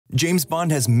James Bond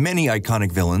has many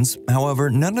iconic villains, however,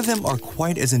 none of them are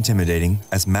quite as intimidating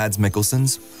as Mads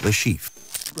Mikkelsen's Le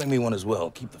Chiffre. Bring me one as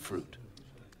well. Keep the fruit.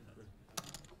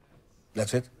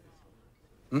 That's it?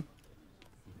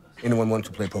 Anyone want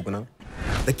to play poker now?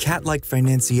 The cat-like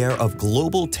financier of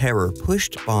global terror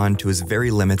pushed Bond to his very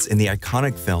limits in the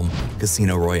iconic film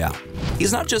Casino Royale.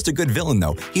 He's not just a good villain,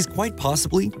 though. He's quite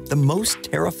possibly the most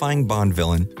terrifying Bond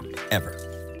villain ever.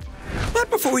 But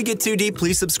before we get too deep,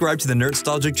 please subscribe to the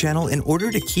Nerdstalgic channel in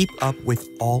order to keep up with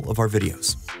all of our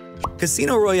videos.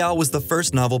 Casino Royale was the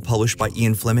first novel published by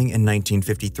Ian Fleming in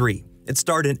 1953. It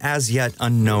starred an as-yet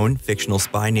unknown fictional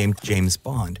spy named James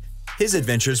Bond. His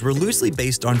adventures were loosely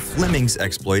based on Fleming's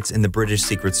exploits in the British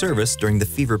Secret Service during the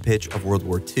fever pitch of World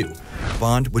War II.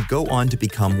 Bond would go on to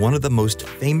become one of the most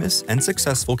famous and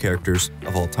successful characters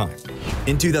of all time.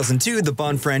 In 2002, the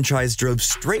Bond franchise drove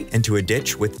straight into a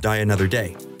ditch with Die Another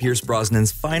Day, Pierce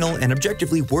Brosnan's final and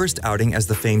objectively worst outing as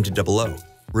the famed 00.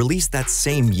 Released that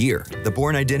same year, The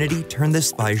Bourne Identity turned the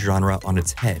spy genre on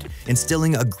its head,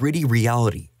 instilling a gritty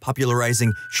reality,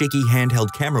 popularizing shaky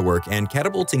handheld camera work, and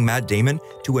catapulting Matt Damon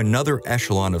to another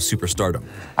echelon of superstardom.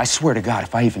 I swear to God,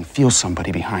 if I even feel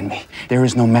somebody behind me, there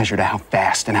is no measure to how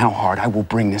fast and how hard I will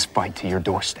bring this fight to your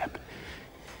doorstep.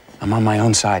 I'm on my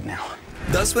own side now.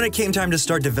 Thus, when it came time to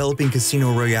start developing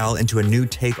Casino Royale into a new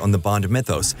take on the Bond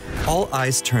mythos, all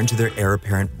eyes turned to their heir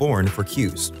apparent Bourne for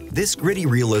cues. This gritty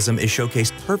realism is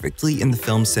showcased perfectly in the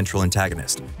film's central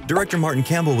antagonist. Director Martin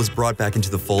Campbell was brought back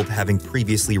into the fold, having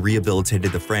previously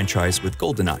rehabilitated the franchise with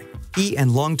GoldenEye. He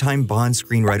and longtime Bond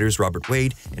screenwriters Robert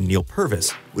Wade and Neil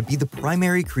Purvis would be the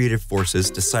primary creative forces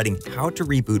deciding how to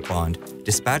reboot Bond,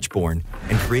 dispatch Bourne,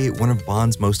 and create one of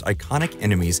Bond's most iconic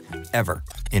enemies ever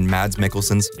in Mads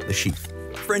Mikkelsen's Le Chiffre.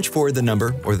 French for the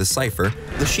number, or the cipher,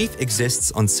 Le Chiffre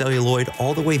exists on celluloid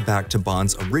all the way back to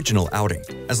Bond's original outing.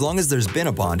 As long as there's been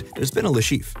a Bond, there's been a Le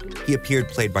Chiffre. He appeared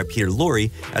played by Peter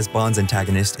Lorre as Bond's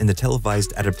antagonist in the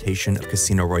televised adaptation of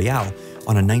Casino Royale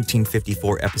on a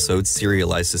 1954 episode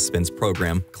serialized suspense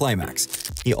program,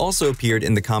 Climax. He also appeared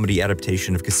in the comedy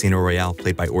adaptation of Casino Royale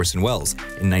played by Orson Welles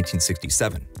in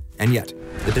 1967. And yet,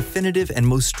 the definitive and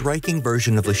most striking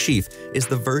version of Le Chiffre is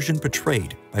the version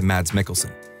portrayed by Mads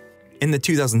Mikkelsen. In the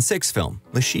 2006 film,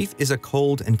 Le Chiffre is a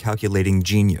cold and calculating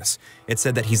genius. It's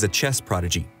said that he's a chess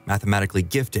prodigy, mathematically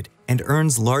gifted, and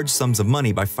earns large sums of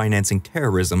money by financing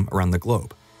terrorism around the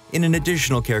globe. In an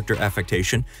additional character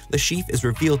affectation, Le Chiffre is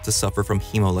revealed to suffer from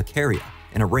hemoleucaria,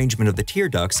 an arrangement of the tear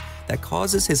ducts that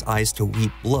causes his eyes to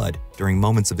weep blood during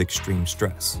moments of extreme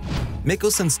stress.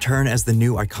 Mikkelsen's turn as the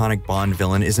new iconic Bond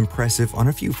villain is impressive on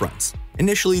a few fronts.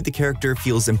 Initially, the character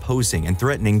feels imposing and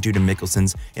threatening due to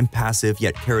Mikkelsen's impassive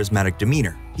yet charismatic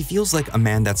demeanor. He feels like a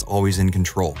man that's always in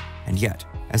control. And yet,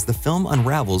 as the film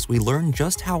unravels, we learn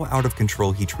just how out of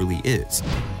control he truly is.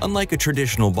 Unlike a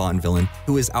traditional Bond villain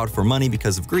who is out for money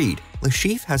because of greed, Le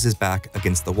Chiffre has his back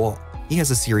against the wall. He has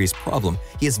a serious problem.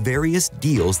 He has various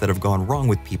deals that have gone wrong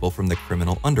with people from the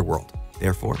criminal underworld.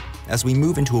 Therefore, as we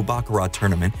move into a baccarat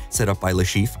tournament set up by Le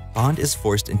Chiffre, Bond is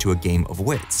forced into a game of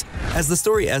wits. As the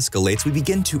story escalates, we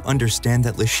begin to understand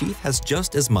that Le Chiffre has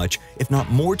just as much, if not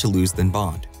more, to lose than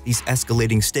Bond. These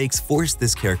escalating stakes force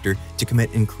this character to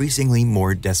commit increasingly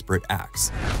more desperate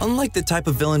acts. Unlike the type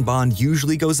of villain Bond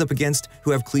usually goes up against,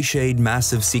 who have cliched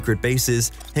massive secret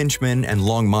bases, henchmen, and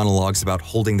long monologues about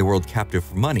holding the world captive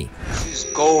for money. This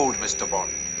is gold, Mr.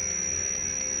 Bond.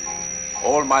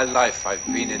 All my life I've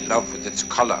been in love with its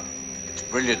color, its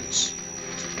brilliance.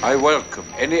 I welcome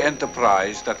any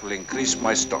enterprise that will increase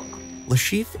my stock. Le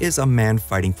Chiffre is a man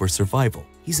fighting for survival.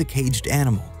 He's a caged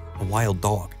animal, a wild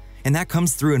dog. And that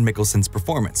comes through in Mikkelsen's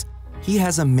performance. He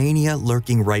has a mania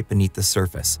lurking right beneath the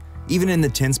surface. Even in the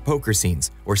tense poker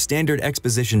scenes or standard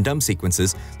exposition dump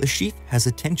sequences, Le Chiffre has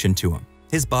a tension to him.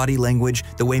 His body language,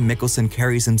 the way Mikkelsen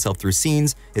carries himself through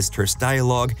scenes, his terse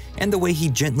dialogue, and the way he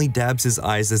gently dabs his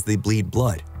eyes as they bleed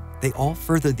blood. They all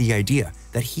further the idea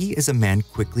that he is a man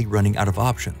quickly running out of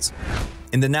options.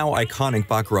 In the now iconic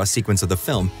baccarat sequence of the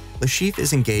film, Le Chiffre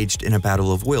is engaged in a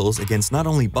battle of wills against not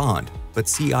only Bond, but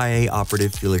CIA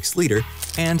operative Felix Leiter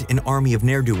and an army of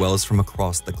ne'er-do-wells from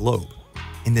across the globe.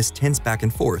 In this tense back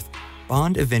and forth,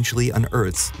 Bond eventually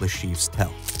unearths Le Chiffre's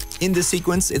tell. In this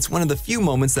sequence, it's one of the few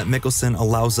moments that Mikkelsen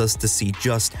allows us to see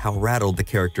just how rattled the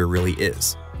character really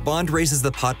is. Bond raises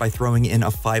the pot by throwing in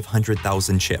a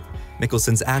 500,000 chip.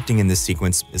 Mikkelsen's acting in this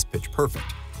sequence is pitch perfect.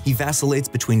 He vacillates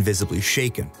between visibly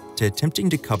shaken, to attempting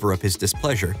to cover up his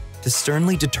displeasure, to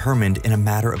sternly determined in a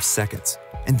matter of seconds.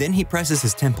 And then he presses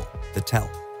his temple, the tell.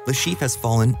 Le Chiffre has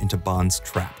fallen into Bond's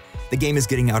trap. The game is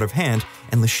getting out of hand,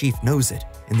 and Le Chiffre knows it.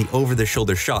 In the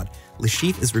over-the-shoulder shot, Le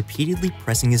Chiffre is repeatedly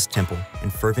pressing his temple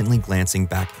and fervently glancing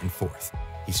back and forth.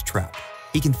 He's trapped.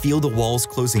 He can feel the walls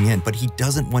closing in, but he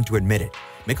doesn't want to admit it.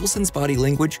 Mikkelsen's body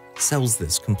language sells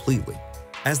this completely.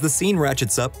 As the scene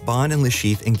ratchets up, Bond and Le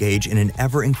Chiffre engage in an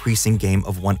ever-increasing game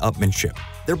of one-upmanship.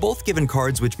 They're both given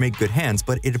cards which make good hands,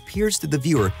 but it appears to the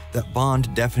viewer that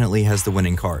Bond definitely has the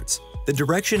winning cards. The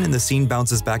direction in the scene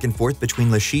bounces back and forth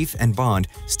between Le Chiffre and Bond,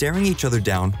 staring each other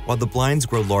down while the blinds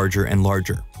grow larger and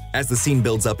larger. As the scene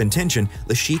builds up in tension,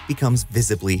 Le Chiffre becomes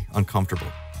visibly uncomfortable.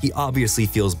 He obviously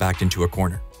feels backed into a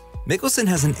corner. Mikkelsen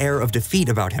has an air of defeat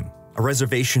about him, a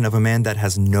reservation of a man that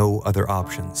has no other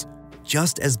options.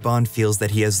 Just as Bond feels that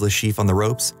he has Le Chiffre on the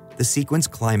ropes, the sequence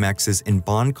climaxes in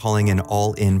Bond calling an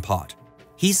all-in pot.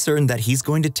 He's certain that he's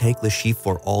going to take Le Chiffre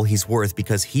for all he's worth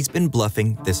because he's been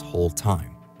bluffing this whole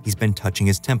time. He's been touching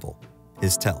his temple,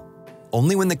 his tell.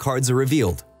 Only when the cards are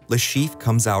revealed, Le Chiffre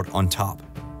comes out on top.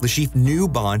 Le Chiffre knew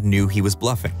Bond knew he was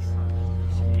bluffing.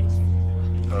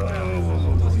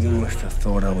 You must have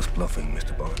thought I was bluffing,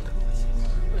 Mr. Bond.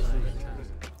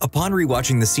 Upon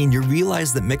rewatching the scene, you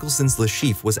realize that Mikkelsen's Le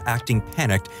Chiffre was acting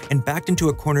panicked and backed into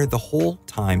a corner the whole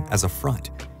time as a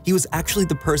front. He was actually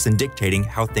the person dictating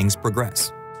how things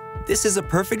progress. This is a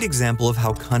perfect example of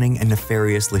how cunning and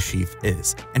nefarious Le Chiffre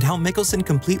is, and how Mikkelsen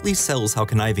completely sells how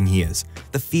conniving he is.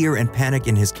 The fear and panic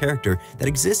in his character that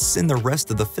exists in the rest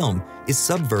of the film is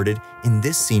subverted in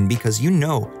this scene because you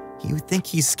think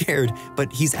he's scared,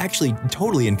 but he's actually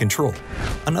totally in control.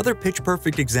 Another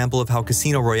pitch-perfect example of how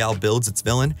Casino Royale builds its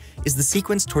villain is the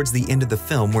sequence towards the end of the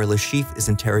film where Le Chiffre is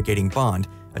interrogating Bond,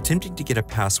 attempting to get a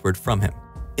password from him.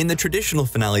 In the traditional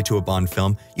finale to a Bond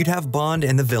film, you'd have Bond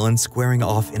and the villain squaring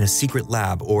off in a secret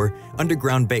lab or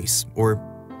underground base, or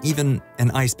even an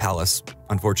ice palace,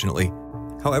 unfortunately.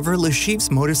 However, Le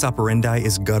Chiffre's modus operandi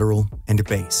is guttural and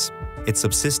base. It's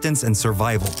subsistence and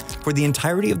survival. For the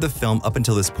entirety of the film up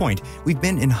until this point, we've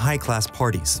been in high-class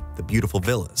parties, the beautiful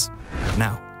villas.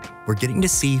 Now, we're getting to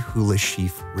see who Le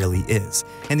Chiffre really is,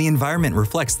 and the environment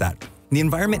reflects that. The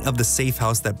environment of the safe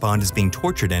house that Bond is being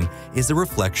tortured in is a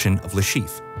reflection of Le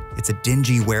Chiffre. It's a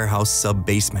dingy warehouse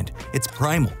sub-basement. It's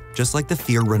primal, just like the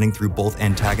fear running through both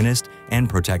antagonist and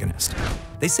protagonist.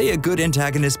 They say a good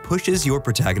antagonist pushes your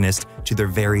protagonist to their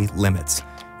very limits.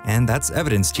 And that's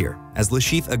evidenced here, as Le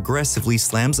Chiffre aggressively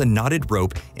slams a knotted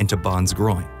rope into Bond's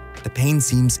groin. The pain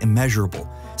seems immeasurable,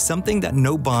 something that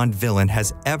no Bond villain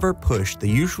has ever pushed the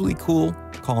usually cool,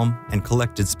 calm, and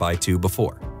collected spy to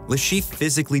before. Le Chiffre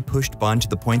physically pushed Bond to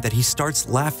the point that he starts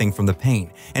laughing from the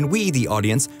pain, and we, the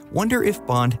audience, wonder if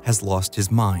Bond has lost his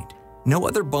mind. No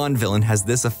other Bond villain has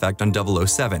this effect on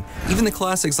 007. Even the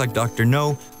classics like Dr.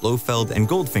 No, Blofeld, and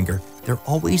Goldfinger, they're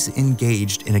always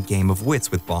engaged in a game of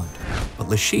wits with Bond. But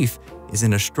Le Chiffre is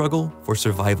in a struggle for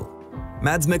survival.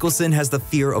 Mads Mikkelsen has the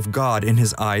fear of God in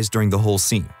his eyes during the whole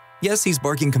scene. Yes, he's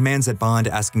barking commands at Bond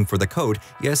asking for the code.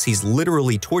 Yes, he's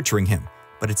literally torturing him.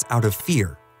 But it's out of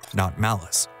fear, not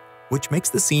malice, which makes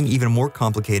the scene even more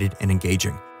complicated and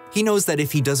engaging. He knows that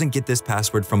if he doesn't get this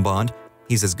password from Bond,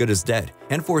 he's as good as dead,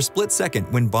 and for a split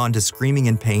second when Bond is screaming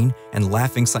in pain and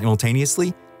laughing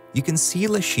simultaneously, you can see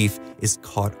Le Chiffre is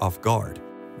caught off guard.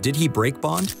 Did he break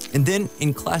Bond? And then,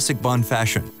 in classic Bond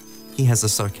fashion, he has a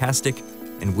sarcastic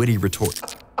and witty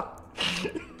retort.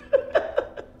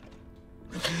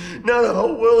 Now the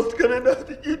whole world's gonna know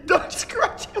that you died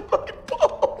scratching my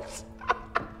balls.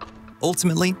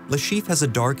 Ultimately, Le Chiffre has a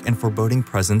dark and foreboding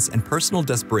presence and personal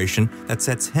desperation that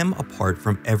sets him apart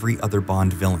from every other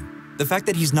Bond villain. The fact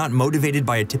that he's not motivated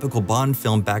by a typical Bond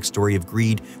film backstory of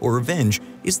greed or revenge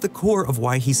is the core of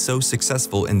why he's so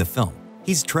successful in the film.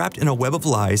 He's trapped in a web of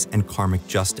lies and karmic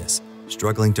justice,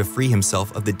 struggling to free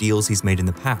himself of the deals he's made in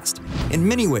the past. In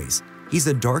many ways, he's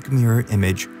a dark mirror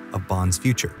image of Bond's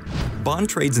future. Bond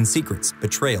trades in secrets,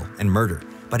 betrayal, and murder,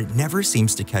 but it never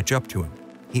seems to catch up to him.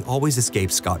 He always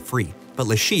escapes scot-free, but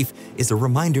Le Chiffre is a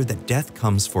reminder that death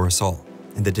comes for us all,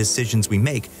 and the decisions we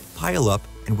make pile up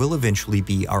and will eventually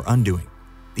be our undoing.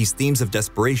 These themes of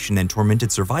desperation and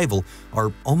tormented survival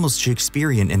are almost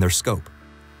Shakespearean in their scope.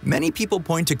 Many people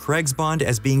point to Craig's Bond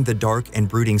as being the dark and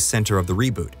brooding center of the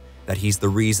reboot, that he's the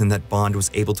reason that Bond was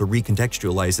able to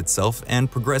recontextualize itself and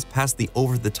progress past the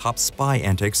over-the-top spy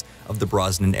antics of the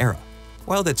Brosnan era.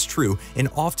 While that's true, an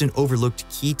often overlooked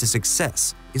key to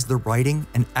success is the writing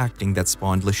and acting that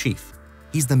spawned Le Chiffre.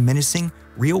 He's the menacing,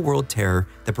 real-world terror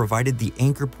that provided the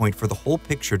anchor point for the whole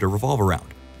picture to revolve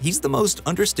around. He's the most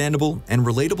understandable and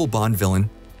relatable Bond villain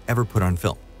ever put on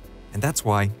film. And that's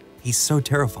why he's so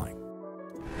terrifying.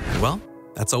 Well,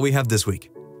 that's all we have this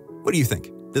week. What do you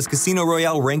think? Does Casino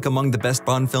Royale rank among the best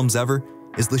Bond films ever?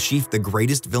 Is Le Chiffre the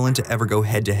greatest villain to ever go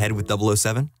head-to-head with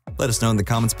 007? Let us know in the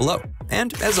comments below.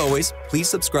 And as always, please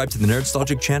subscribe to the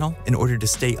Nerdstalgic channel in order to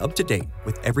stay up to date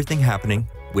with everything happening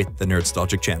with the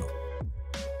Nerdstalgic channel.